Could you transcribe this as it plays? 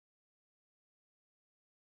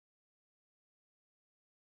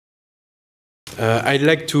I'd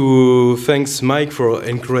like to thank Mike for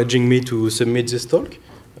encouraging me to submit this talk.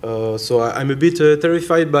 So I'm a bit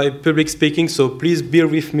terrified by public speaking, so please bear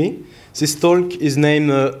with me. This talk is named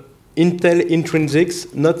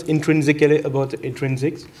Intel-intrinsics, not intrinsically about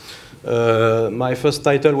intrinsics. My first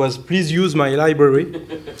title was Please Use My Library.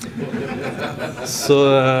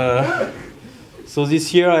 So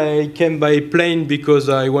this year I came by plane because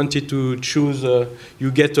I wanted to choose, you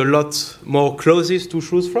get a lot more clauses to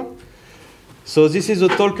choose from. So this is a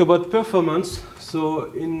talk about performance.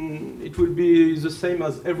 So it will be the same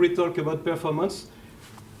as every talk about performance.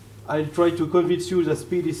 I'll try to convince you that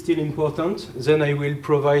speed is still important. Then I will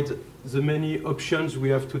provide the many options we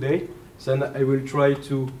have today. Then I will try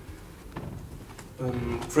to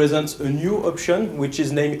present a new option, which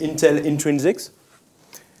is named intel-intrinsics.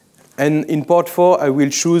 And in part 4, I will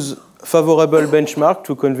choose favorable benchmark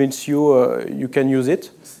to convince you you can use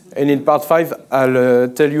it. And in part 5, I'll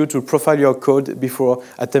tell you to profile your code before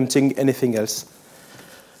attempting anything else.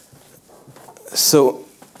 So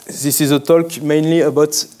this is a talk mainly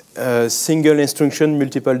about single instruction,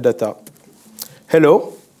 multiple data.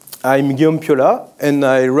 Hello, I'm Guillaume Piolat, and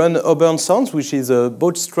I run Auburn Sounds, which is a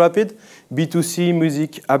bootstrapped B2C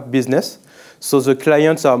music app business. So the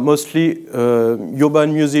clients are mostly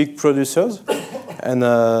urban music producers. And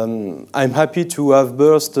I'm happy to have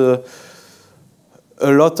burst a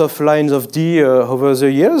lot of lines of D over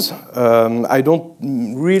the years. I don't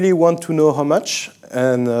really want to know how much.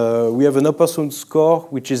 And we have an open source core,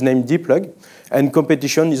 which is named dplug. And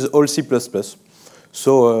competition is all C++.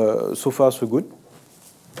 So, so far, so good.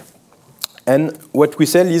 And what we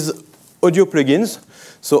sell is audio plugins.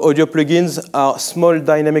 So audio plugins are small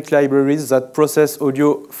dynamic libraries that process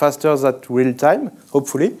audio faster than real time,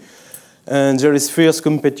 hopefully. And there is fierce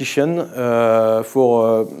competition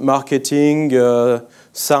for marketing,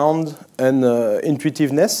 sound, and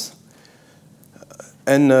intuitiveness.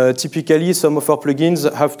 And typically, some of our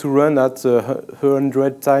plugins have to run at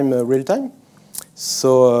 100 times real time.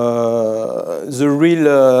 So the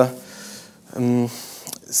real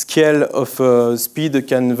scale of speed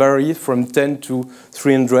can vary from 10 to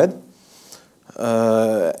 300.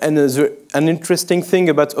 And an interesting thing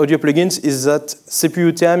about audio plugins is that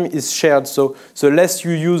CPU time is shared. So the less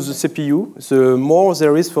you use the CPU, the more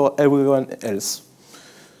there is for everyone else.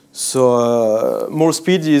 So more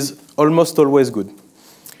speed is almost always good.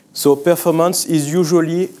 So performance is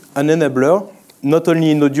usually an enabler, not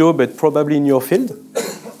only in audio, but probably in your field.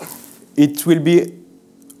 It will be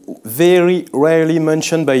very rarely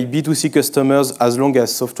mentioned by B2C customers as long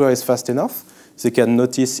as software is fast enough. They can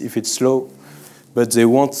notice if it's slow, but they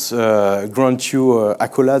won't grant you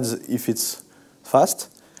accolades if it's fast.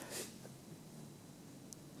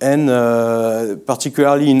 And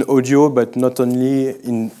particularly in audio, but not only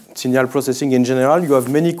in signal processing in general, you have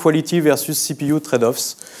many quality versus CPU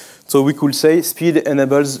trade-offs. So we could say speed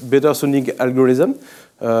enables better sounding algorithm.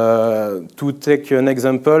 To take an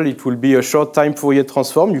example, it will be a short time Fourier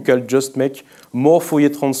transform. You can just make more Fourier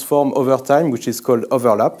transform over time, which is called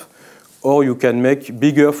overlap. Or you can make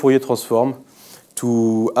bigger Fourier transform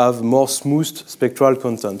to have more smooth spectral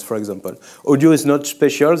content, for example. Audio is not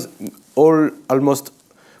special. Almost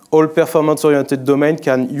all performance-oriented domain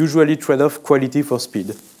can usually trade off quality for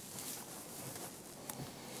speed.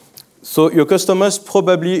 So your customers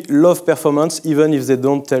probably love performance even if they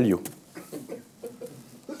don't tell you.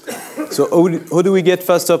 So how do we get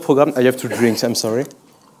faster program? I have to drink, I'm sorry.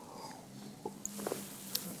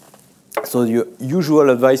 So your usual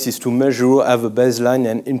advice is to measure, have a baseline,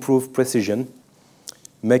 and improve precision.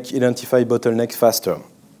 Identify bottlenecks faster.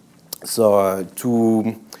 So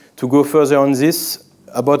to go further on this,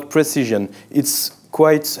 about precision, it's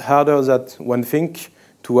quite harder than one thinks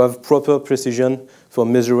to have proper precision for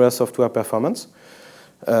measuring software performance.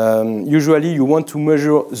 Usually you want to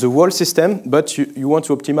measure the whole system, but you want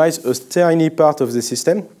to optimize a tiny part of the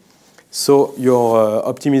system. So your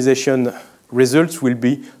optimization results will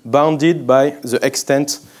be bounded by the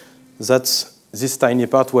extent that this tiny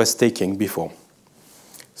part was taking before.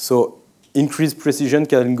 So increased precision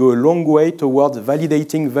can go a long way toward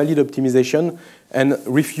validating valid optimization and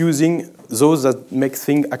refusing those that make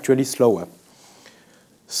things actually slower.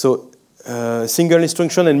 So single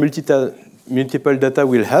instruction and multiple data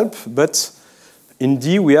will help, but in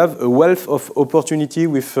D we have a wealth of opportunity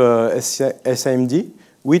with SIMD,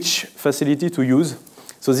 which facility to use.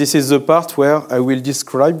 So this is the part where I will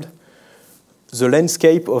describe the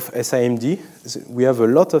landscape of SIMD. We have a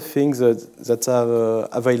lot of things that are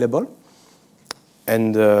available.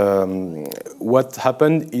 And what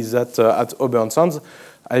happened is that at Auburn Sounds,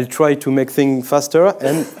 I'll try to make things faster,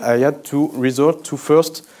 and I had to resort to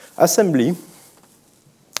first assembly.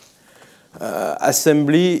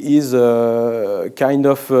 assembly is kind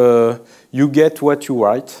of you get what you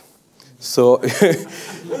write. So,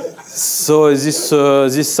 so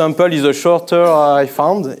this sample is a shorter I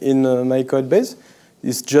found in my code base.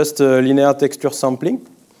 It's just linear texture sampling.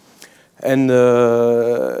 And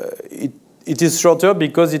it is shorter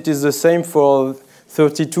because it is the same for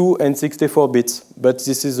 32 and 64 bits. But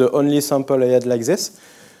this is the only sample I had like this.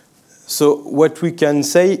 So what we can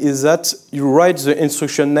say is that you write the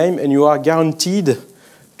instruction name and you are guaranteed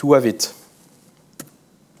to have it.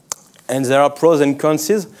 And there are pros and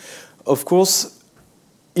cons. Of course,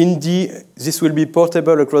 this will be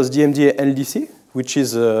portable across DMD and LDC, which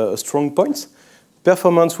is a strong point.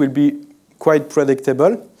 Performance will be quite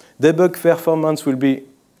predictable. Debug performance will be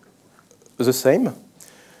the same.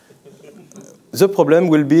 The problem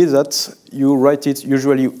will be that you write it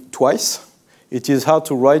usually twice. It is hard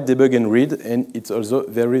to write, debug, and read, and it's also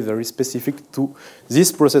very, very specific to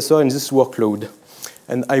this processor and this workload.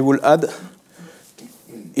 And I will add,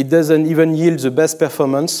 it doesn't even yield the best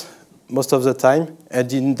performance most of the time,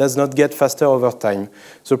 and it does not get faster over time.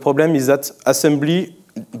 The problem is that assembly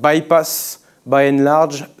bypass, by and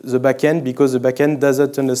large, the backend because the backend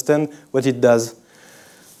doesn't understand what it does.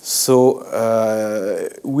 So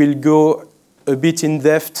we'll go a bit in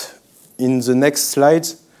depth in the next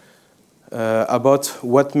slides about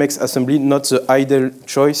what makes assembly not the ideal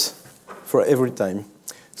choice for every time.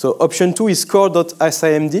 So option 2 is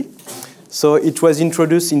core.simd. So it was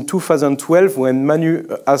introduced in 2012 when Manu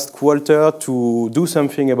asked Walter to do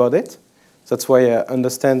something about it. That's why I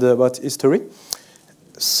understand about history.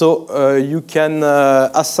 So you can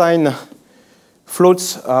assign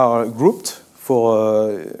floats are grouped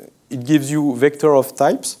for, it gives you vector of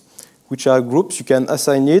types, which are groups. You can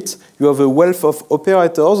assign it. You have a wealth of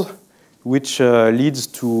operators, which leads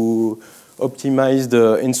to optimized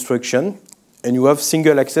instruction. And you have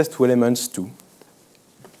single access to elements too.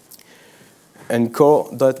 And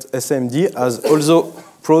core.smd has also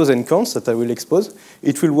pros and cons that I will expose.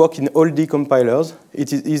 It will work in all D compilers.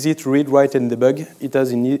 It is easy to read, write, and debug. It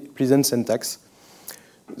has a pleasant syntax.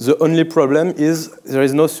 The only problem is there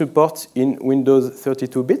is no support in Windows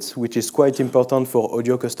 32 bits, which is quite important for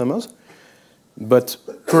audio customers, but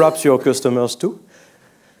perhaps your customers too.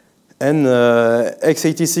 And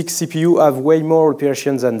x86 CPU have way more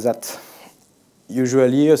operations than that.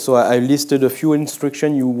 Usually, so I listed a few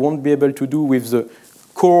instructions you won't be able to do with the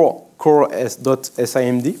core.simd.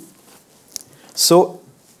 So,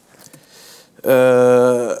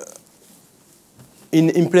 in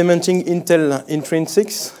implementing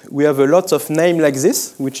intel-intrinsics, we have a lot of names like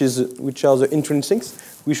this, which are the intrinsics,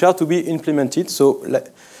 which are to be implemented. So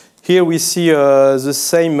here we see the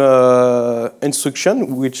same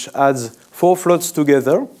instruction, which adds 4 floats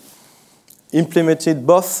together, implemented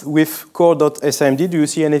both with core.simd. Do you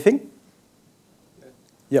see anything?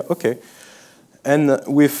 Yeah, OK. And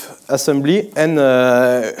with assembly. And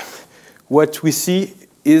what we see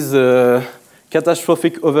is a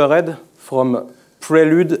catastrophic overhead from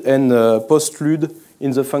prelude and postlude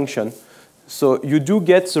in the function. So you do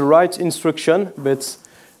get the right instruction, but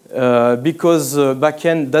because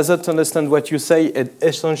backend doesn't understand what you say, and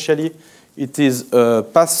essentially it is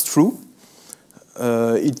pass-through,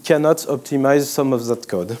 it cannot optimize some of that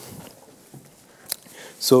code.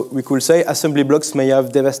 So we could say assembly blocks may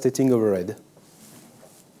have devastating overhead.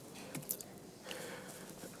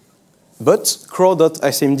 But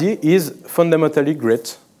core.simd is fundamentally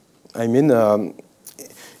great. I mean,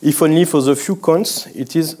 if only for the few cons,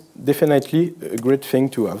 it is definitely a great thing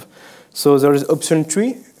to have. So there is option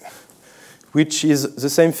 3, which is the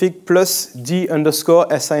same thing plus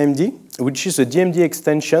d_simd, which is a DMD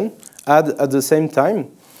extension added at the same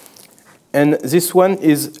time. And this one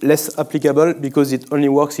is less applicable because it only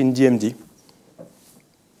works in DMD.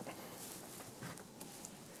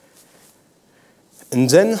 And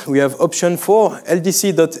then we have option 4,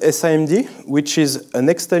 ldc.simd, which is an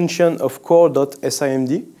extension of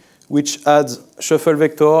core.simd, which adds shuffle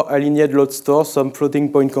vector, aligned load store, some floating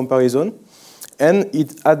point comparison. And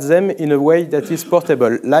it adds them in a way that is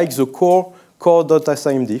portable, like the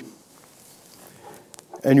core.simd.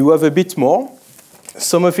 And you have a bit more.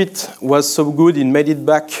 Some of it was so good it made it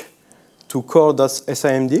back to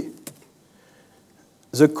core.simd.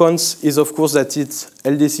 The cons is, of course, that it's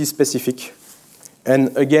LDC specific.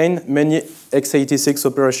 And again, many x86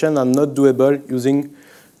 operations are not doable using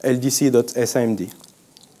ldc.simd.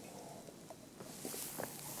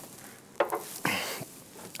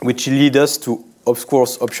 Which leads us to, of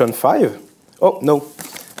course, option 5. Oh, no.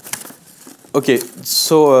 OK,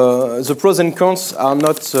 so the pros and cons are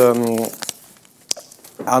not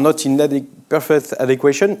perfect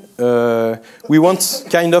adequation. We want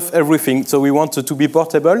kind of everything. So we want to be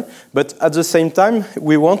portable, but at the same time,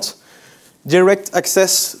 we want direct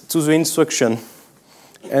access to the instruction.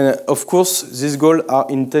 And of course, these goals are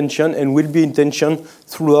in tension and will be in tension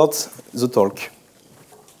throughout the talk.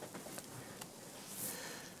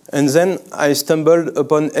 And then I stumbled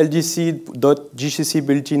upon ldc.gcc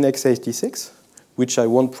built-in x86, which I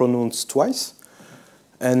won't pronounce twice.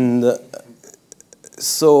 And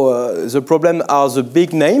so the problem are the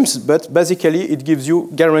big names, but basically it gives you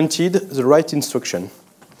guaranteed the right instruction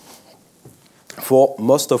for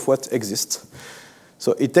most of what exists.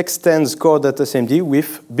 So it extends core data SMD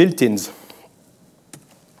with built-ins.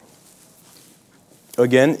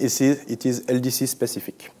 Again, it is LDC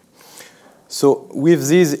specific. So with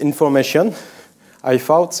this information, I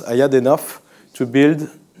thought I had enough to build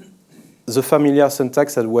the familiar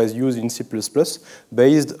syntax that was used in C++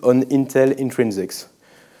 based on intel-intrinsics,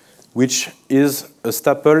 which is a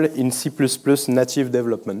staple in C++ native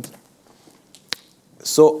development.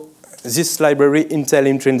 So this library,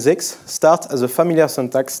 intel-intrinsics, starts as a familiar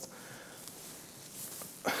syntax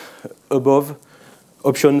above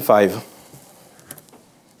option 5.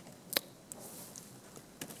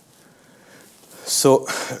 So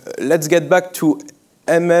let's get back to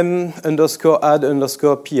mm_add_ps,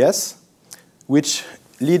 which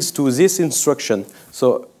leads to this instruction.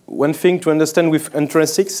 So one thing to understand with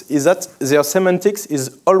intrinsics is that their semantics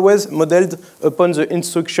is always modeled upon the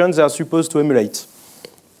instructions they are supposed to emulate.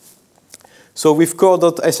 So with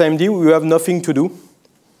core.smd, we have nothing to do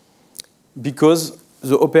because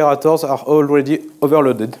the operators are already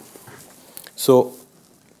overloaded. So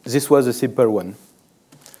this was a simple one.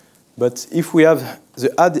 But if we have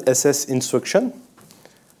the add ss instruction,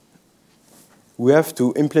 we have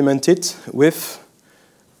to implement it with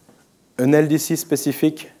an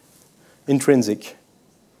LDC-specific intrinsic,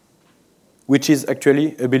 which is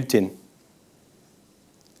actually a built-in.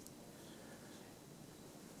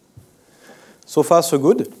 So far, so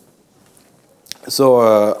good. So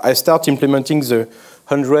I start implementing the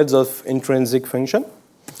hundreds of intrinsic functions.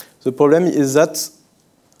 The problem is that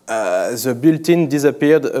the built-in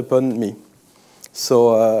disappeared upon me.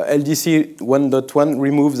 So LDC 1.1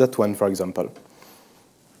 removes that one, for example.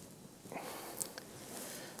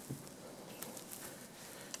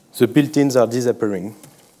 The built-ins are disappearing.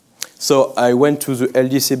 So I went to the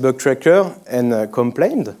LDC bug tracker and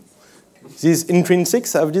complained. These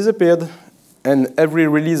intrinsics have disappeared. And every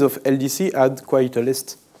release of LDC had quite a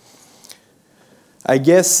list. I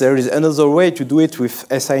guess there is another way to do it with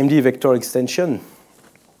SIMD vector extension.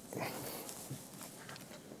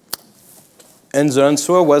 And the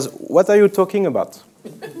answer was, what are you talking about?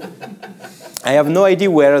 I have no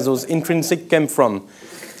idea where those intrinsics came from.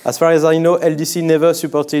 As far as I know, LDC never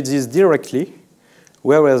supported this directly.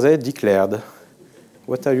 Where were they declared?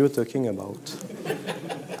 What are you talking about?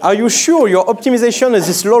 Are you sure your optimization at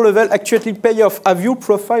this low level actually pay off? Have you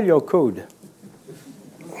profiled your code?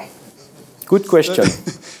 Good question.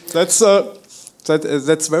 That's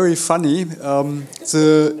very funny.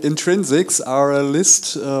 The intrinsics are a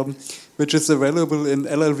list which is available in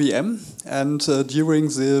LLVM, and during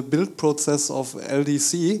the build process of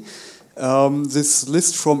LDC, this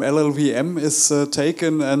list from LLVM is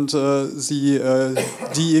taken, and the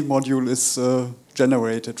DE module is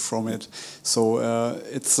generated from it. So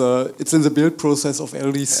it's in the build process of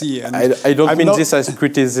LDC. And I don't mean this as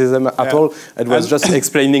criticism at all. I was just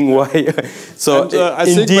explaining why. So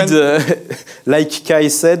indeed, like Kai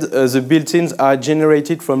said, the built-ins are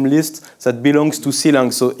generated from lists that belongs to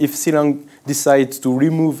Clang. So if Clang decides to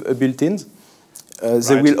remove a built-in,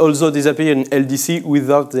 they will also disappear in LDC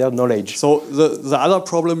without their knowledge. So the other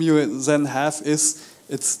problem you then have is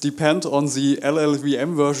it's depend on the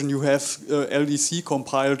LLVM version you have LDC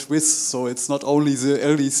compiled with. So it's not only the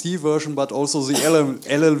LDC version, but also the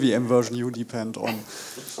LLVM version you depend on.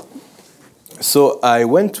 So I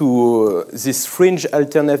went to this fringe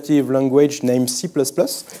alternative language named C++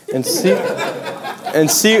 and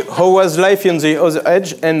see how was life in the other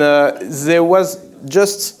edge. And there was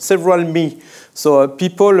just several me. So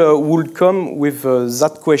people would come with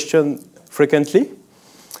that question frequently.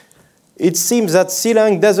 It seems that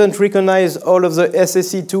Clang doesn't recognize all of the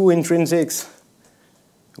SSE2 intrinsics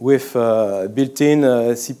with built-in,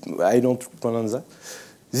 I don't pronounce that.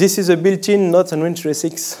 This is a built-in, not an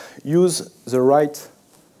intrinsic. Use the right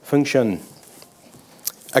function.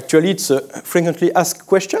 Actually, it's a frequently asked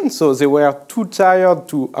question, so they were too tired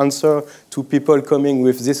to answer to people coming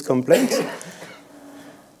with this complaint.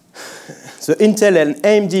 The Intel and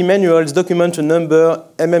AMD manuals document a number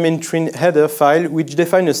mmintrin header file which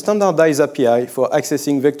define a standardized API for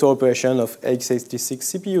accessing vector operation of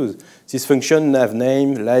x86 CPUs. This function have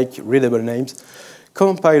name like readable names.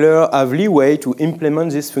 Compiler have leeway to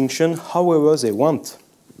implement this function however they want.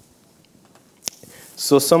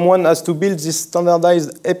 So someone has to build this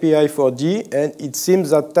standardized API for D, and it seems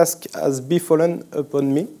that task has befallen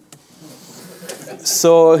upon me.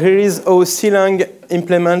 So here is how Silang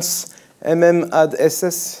implements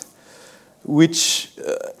MMAddSS, which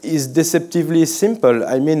is deceptively simple.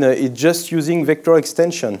 I mean, it's just using vector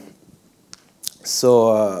extension.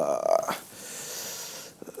 So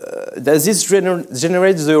does this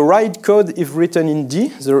generate the right code if written in D?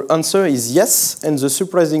 The answer is yes, and the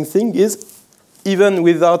surprising thing is, even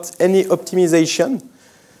without any optimization,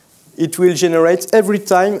 it will generate every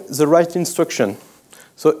time the right instruction.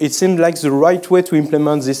 So it seemed like the right way to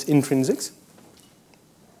implement this intrinsics.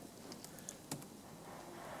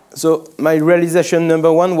 So my realization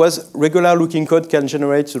number one was regular looking code can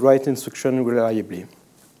generate the right instruction reliably.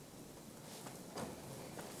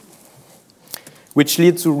 Which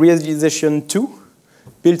leads to realization two.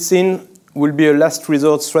 Built-in will be a last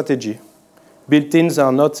resort strategy. Built-ins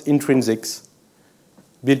are not intrinsics.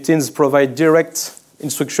 Built-ins provide direct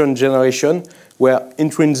instruction generation, where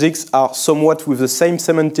intrinsics are somewhat with the same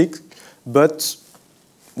semantic, but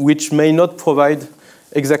which may not provide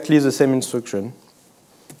exactly the same instruction.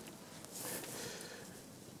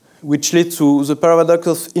 Which leads to the paradox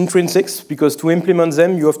of intrinsics, because to implement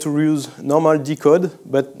them, you have to use normal decode,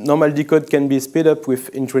 but normal decode can be sped up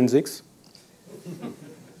with intrinsics.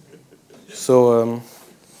 So,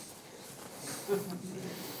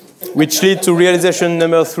 which leads to realization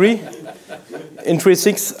number three.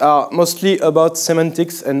 Intrinsics are mostly about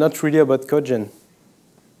semantics and not really about codegen.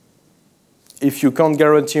 If you can't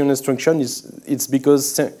guarantee an instruction, it's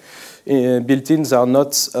because built-ins are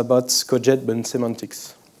not about codegen but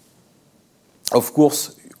semantics. Of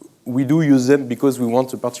course, we do use them because we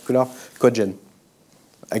want a particular codegen,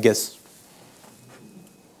 I guess.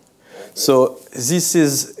 So this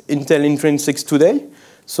is Intel intrinsics today.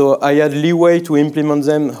 So I had leeway to implement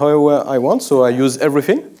them however I want, so I use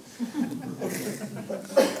everything.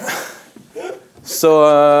 So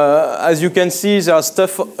as you can see, there are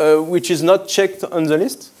stuff which is not checked on the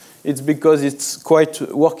list. It's because it's quite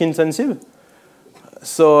work intensive.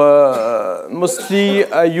 So mostly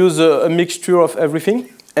I use a mixture of everything.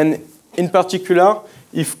 And in particular,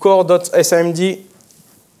 if core.smd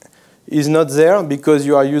is not there because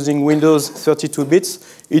you are using Windows 32 bits,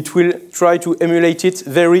 it will try to emulate it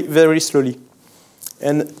very, very slowly.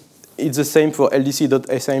 And it's the same for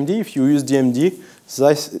ldc.smd. If you use DMD,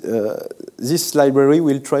 this library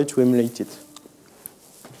will try to emulate it.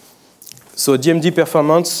 So DMD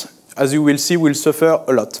performance, as you will see, will suffer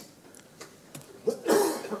a lot.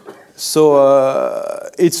 So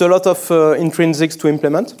it's a lot of intrinsics to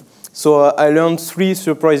implement. So I learned three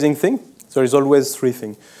surprising things. There is always three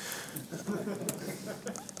things.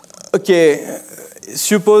 Okay,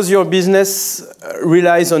 suppose your business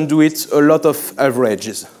relies on doing a lot of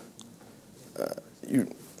averages.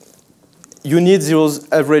 You need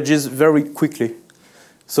those averages very quickly.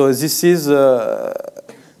 So this is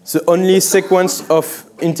the only sequence of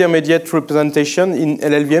intermediate representation in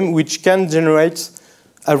LLVM which can generate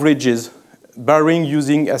averages, barring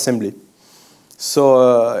using assembly.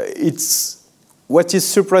 So what is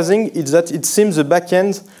surprising is that it seems the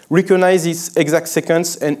backend recognizes exact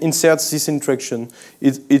sequence and inserts this instruction.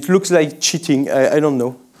 It looks like cheating, I don't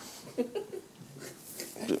know.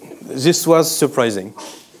 This was surprising.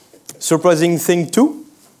 Surprising thing two,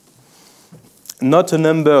 not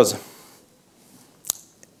numbers.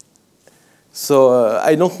 So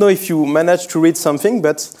I don't know if you managed to read something,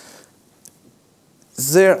 but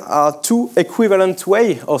there are two equivalent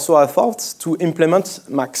ways, also I thought, to implement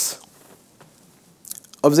max.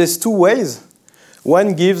 Of these two ways,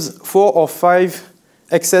 one gives 4 or 5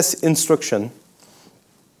 excess instructions.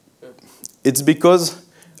 It's because,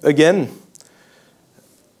 again,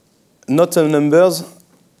 not numbers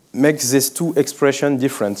makes these two expressions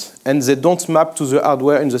different, and they don't map to the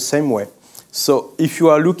hardware in the same way. So if you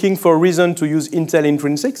are looking for a reason to use Intel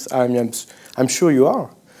intrinsics, I'm sure you are,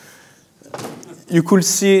 you could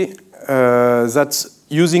see that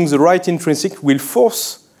using the right intrinsic will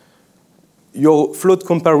force your float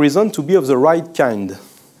comparison to be of the right kind.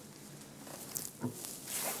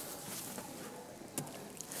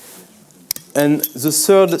 And the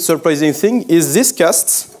third surprising thing is this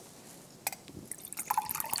cast.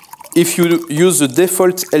 If you use the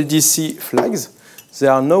default LDC flags,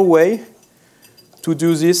 there are no way to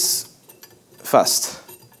do this fast.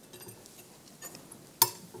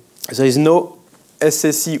 there is no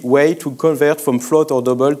SSE way to convert from float or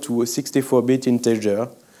double to a 64-bit integer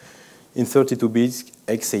in 32-bit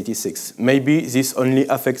x86. Maybe this only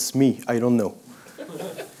affects me, I don't know.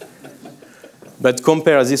 But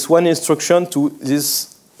compare this one instruction to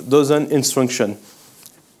this dozen instruction.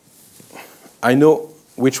 I know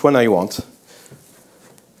which one I want.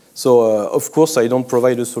 So, of course, I don't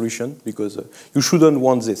provide a solution because you shouldn't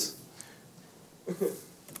want this.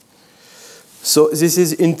 So this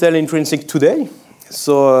is Intel intrinsic today.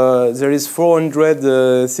 So there is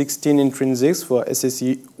 416 intrinsics for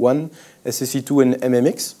SSE1, SSE2, and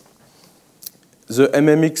MMX. The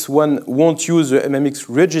MMX1 won't use the MMX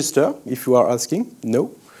register, if you are asking.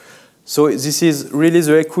 No. So this is really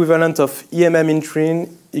the equivalent of EMM intrin,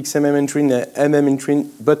 XMM intrin, and MM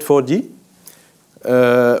intrin, but for D.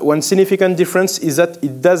 One significant difference is that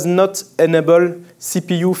it does not enable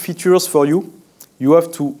CPU features for you. You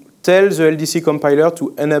have to tell the LDC compiler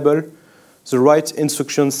to enable the right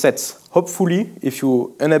instruction sets. Hopefully, if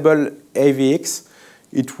you enable AVX,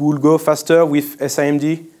 it will go faster with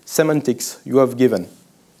SIMD semantics you have given,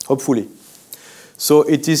 hopefully. So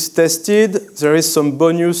it is tested. There is some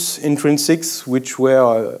bonus intrinsics which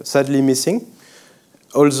were sadly missing.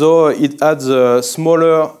 Although it adds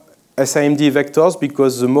smaller SIMD vectors,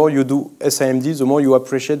 because the more you do SIMD, the more you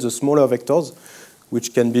appreciate the smaller vectors,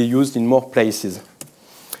 which can be used in more places.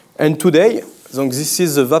 And today, so this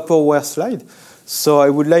is the vaporware slide. So I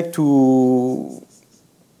would like to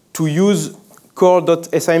use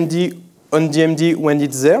core.simd on DMD when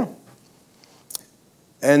it's there.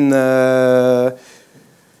 And I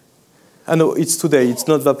know it's today, it's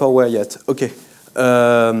not vaporware yet. Okay.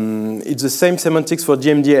 It's the same semantics for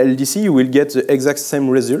DMD LDC. You will get the exact same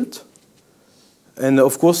result. And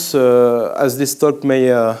of course, as this talk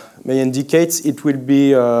may indicate,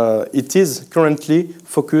 it is currently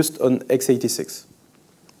focused on x86.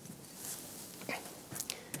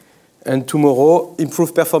 And tomorrow,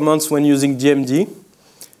 improve performance when using DMD,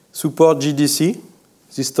 support GDC.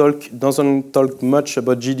 This talk doesn't talk much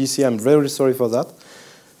about GDC. I'm very sorry for that.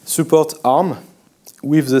 Support ARM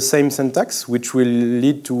with the same syntax, which will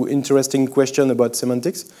lead to interesting questions about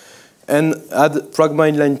semantics. And add pragma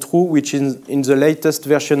inline true, which in the latest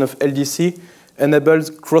version of LDC enables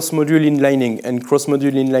cross-module inlining. And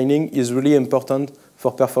cross-module inlining is really important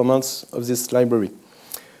for performance of this library.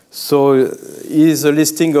 So here's a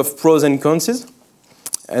listing of pros and cons.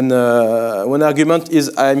 And one argument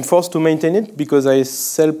is I'm forced to maintain it because I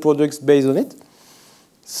sell products based on it.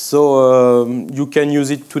 So you can use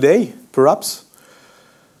it today, perhaps.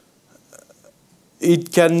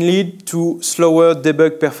 It can lead to slower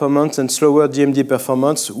debug performance and slower DMD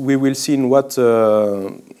performance. We will see in what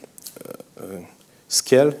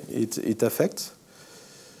scale it affects.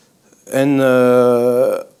 And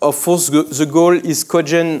of course, the goal is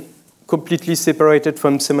codegen completely separated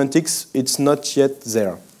from semantics. It's not yet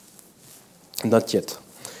there. Not yet.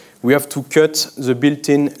 We have to cut the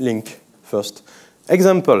built-in link first.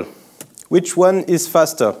 Example, which one is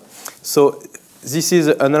faster? So this is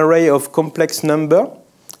an array of complex number,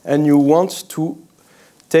 and you want to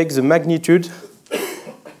take the magnitude,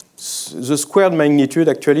 the squared magnitude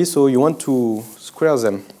actually, so you want to square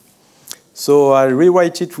them. So I'll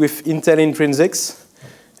rewrite it with Intel intrinsics,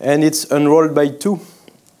 and it's unrolled by 2.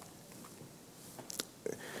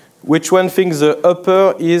 Which one thinks the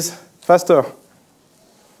upper is faster?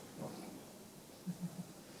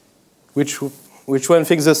 Which one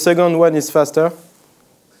thinks the second one is faster?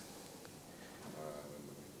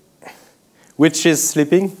 Which is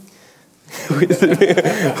sleeping?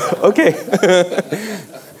 Okay.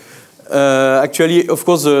 Actually, of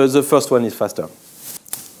course, the first one is faster.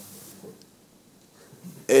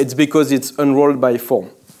 It's because it's unrolled by 4.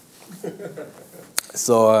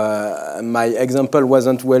 So my example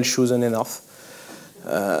wasn't well chosen enough.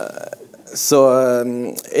 So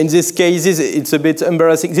in these cases, it's a bit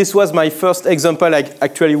embarrassing. This was my first example I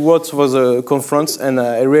actually wrote for the conference, and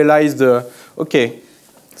I realized, okay,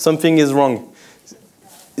 something is wrong.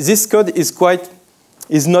 This code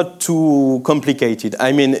is not too complicated.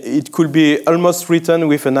 I mean, it could be almost written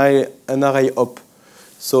with an array op.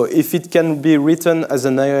 So if it can be written as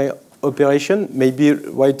an array operation, maybe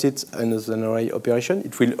write it as an array operation.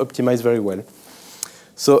 It will optimize very well.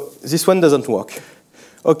 So this one doesn't work.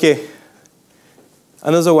 Okay.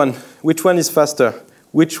 Another one. Which one is faster?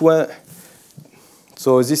 Which one?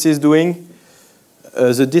 So this is doing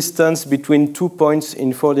the distance between 2 points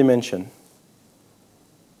in 4 dimensions.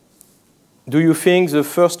 Do you think the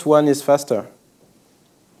first one is faster?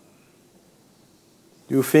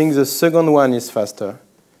 Do you think the second one is faster?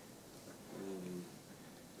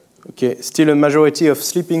 Okay, still a majority of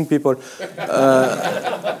sleeping people.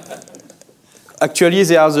 Actually,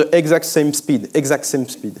 they are the exact same speed,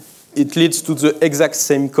 It leads to the exact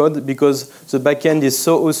same code because the backend is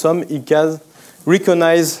so awesome, it can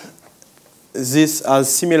recognize this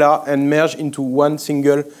as similar and merge into one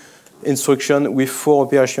single instruction with 4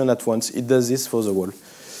 operations at once. It does this for the whole.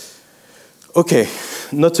 Okay,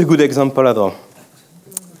 not a good example at all.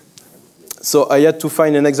 So I had to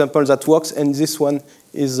find an example that works, and this one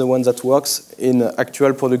is the one that works in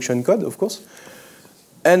actual production code, of course.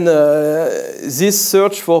 And this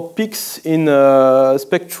search for peaks in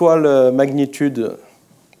spectral magnitude,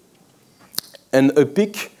 and a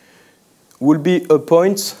peak will be a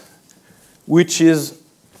point which is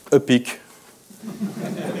a peak.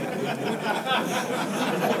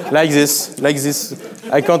 like this.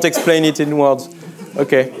 I can't explain it in words.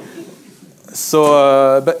 Okay.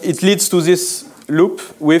 So, but it leads to this loop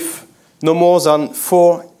with no more than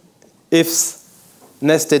 4 ifs,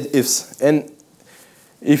 nested ifs. And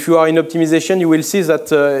if you are in optimization, you will see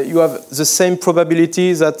that you have the same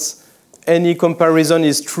probability that any comparison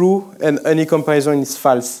is true and any comparison is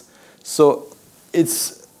false. So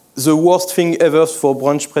it's the worst thing ever for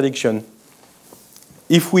branch prediction.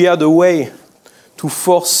 If we had a way to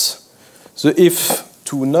force the if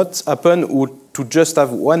to not happen or to just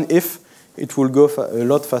have one if, it will go a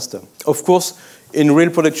lot faster. Of course, in real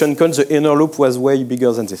production code, the inner loop was way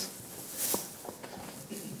bigger than this.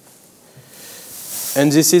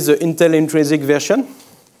 And this is the intel-intrinsic version.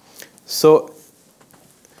 So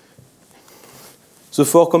the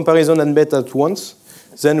 4 comparisons and bet at once.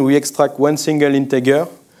 Then we extract one single integer,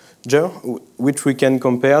 which we can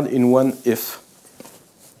compare in one if.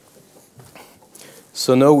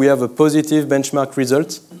 So now we have a positive benchmark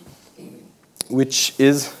result, which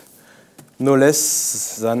is no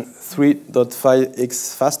less than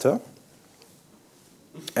 3.5x faster.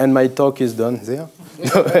 And my talk is done there.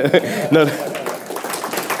 No.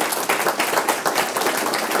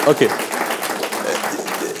 Okay.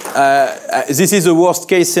 This is the worst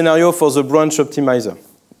case scenario for the branch optimizer.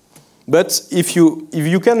 But if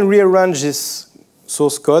you can rearrange this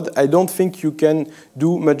source code, I don't think you can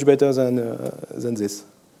do much better than this.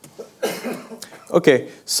 Okay,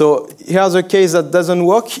 so here's a case that doesn't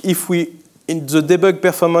work. If the debug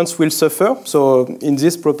performance will suffer, so in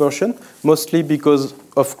this proportion, mostly because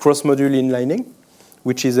of cross-module inlining,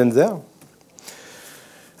 which isn't there.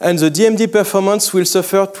 And the DMD performance will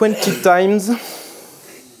suffer 20 times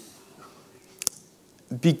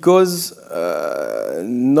because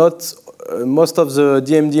most of the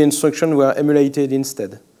DMD instructions were emulated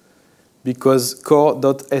instead, because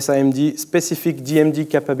core.simd specific DMD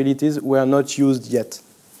capabilities were not used yet.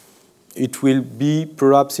 It will be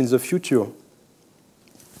perhaps in the future,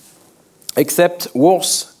 except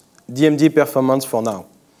worse DMD performance for now.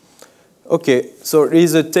 Okay, so here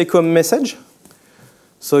is a take-home message.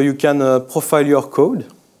 So you can profile your code.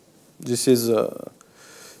 This is,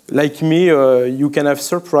 like me, you can have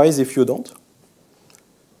surprise if you don't.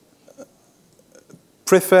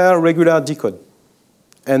 Prefer regular decode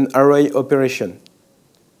and array operation,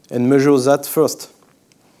 and measure that first.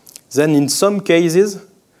 Then in some cases,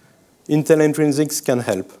 intel-intrinsics can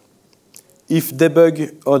help. If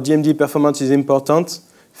debug or DMD performance is important,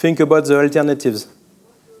 think about the alternatives.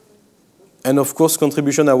 And of course,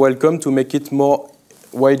 contributions are welcome to make it more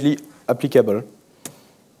widely applicable.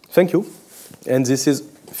 Thank you. And this is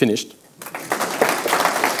finished.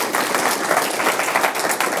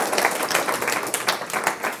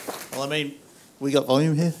 Well, I mean, we got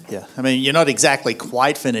volume here? Yeah. I mean, you're not exactly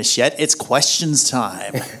quite finished yet. It's questions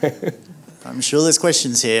time. I'm sure there's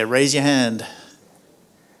questions here. Raise your hand.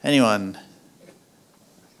 Anyone?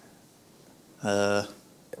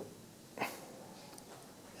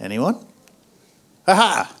 Anyone?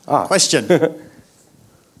 Aha! Question.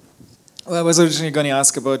 Well, I was originally going to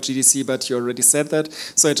ask about GDC, but you already said that.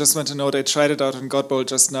 So I just want to note I tried it out on Godbolt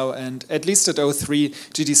just now, and at least at 03,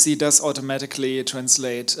 GDC does automatically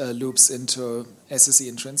translate loops into SSE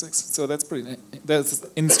intrinsics. So that's pretty nice. That's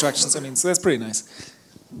instructions, I mean, so that's pretty nice.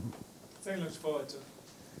 So I look forward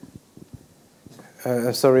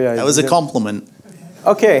to. Sorry, that was a compliment.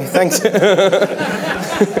 Okay, thanks.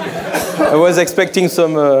 I was expecting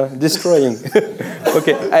some destroying.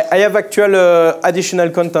 Okay, I have actual additional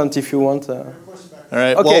content if you want. All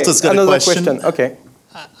right, okay, Walter's got another a question. Okay.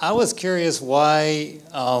 I was curious why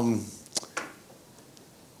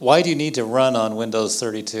do you need to run on Windows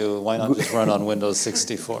 32? Why not just run on Windows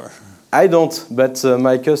 64? I don't, but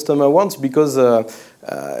my customer wants, because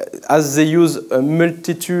as they use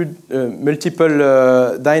multiple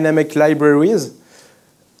dynamic libraries,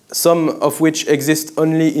 some of which exist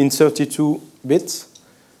only in 32 bits,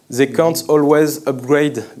 they can't always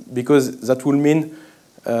upgrade, because that will mean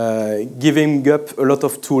giving up a lot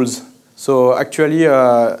of tools. So actually,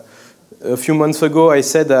 a few months ago, I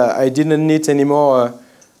said I didn't need anymore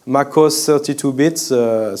macOS 32-bit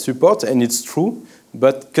support, and it's true.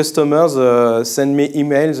 But customers send me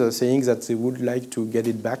emails saying that they would like to get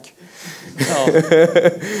it back. Oh.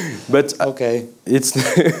 But okay, it's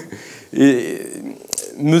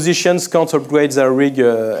musicians can't upgrade their rig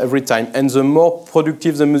every time, and the more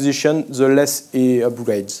productive the musician, the less he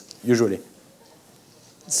upgrades usually.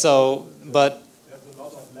 So, but there's a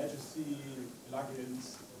lot of legacy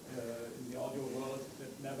plugins in the audio world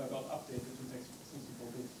that never got updated to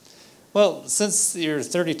 64-bit. Well, since your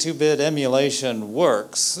 32-bit emulation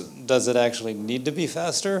works, does it actually need to be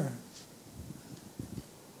faster?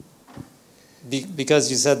 Because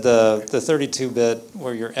you said the 32-bit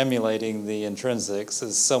where you're emulating the intrinsics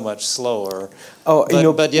is so much slower. Oh,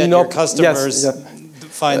 but yet your customers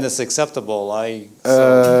find this acceptable.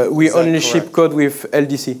 We only ship code with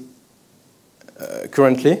LDC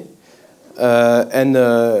currently, and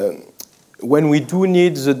when we do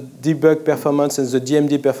need the debug performance and the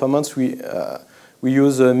DMD performance, we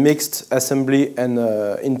use mixed assembly and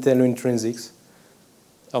intel-intrinsics.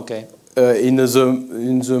 Okay. In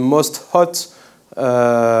the most hot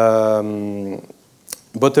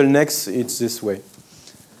bottlenecks, it's this way.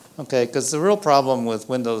 Okay, because the real problem with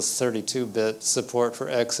Windows 32-bit support for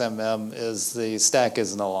XMM is the stack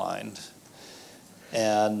isn't aligned.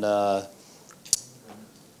 And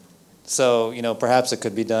so, perhaps it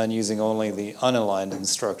could be done using only the unaligned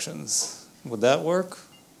instructions. Would that work?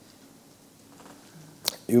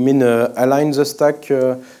 You mean align the stack?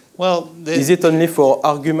 Well, is it only for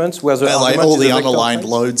arguments? Where the like all the unaligned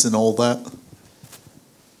loads and all that?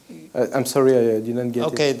 I'm sorry, I didn't get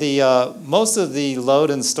it. Okay, most of the load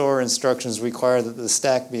and store instructions require that the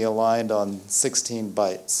stack be aligned on 16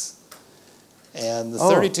 bytes. And the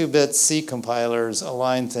 32-bit C compilers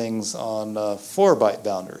align things on 4-byte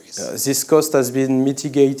boundaries. This cost has been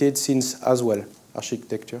mitigated since as well,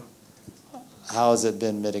 architecture. How has it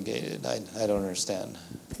been mitigated? I don't understand.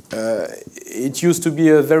 It used to be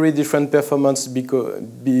a very different performance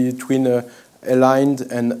between aligned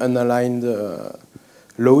and unaligned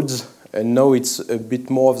loads, and now it's a bit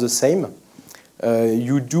more of the same.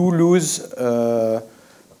 You do lose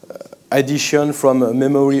addition from a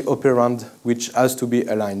memory operand, which has to be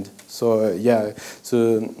aligned. So yeah,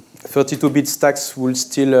 the 32-bit stacks will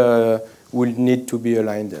still will need to be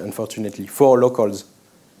aligned, unfortunately, for locals.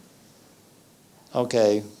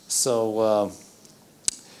 Okay, so well,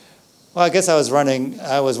 I guess I was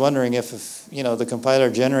wondering if the compiler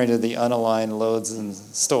generated the unaligned loads and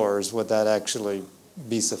stores, would that actually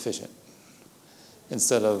be sufficient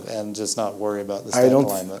instead of and just not worry about the stack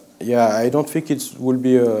alignment? Yeah, I don't think it will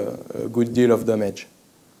be a good deal of damage.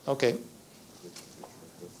 Okay.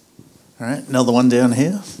 All right, another one down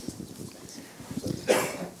here.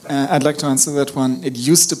 I'd like to answer that one. It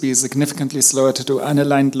used to be significantly slower to do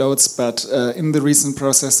unaligned loads, but in the recent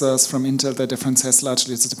processors from Intel, the difference has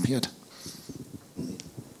largely disappeared.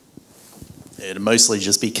 It'd mostly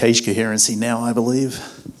just be cache coherency now, I believe.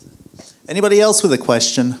 Anybody else with a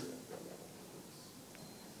question?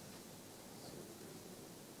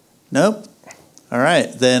 Nope? All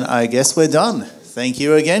right, then I guess we're done. Thank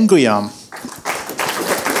you again, Guillaume.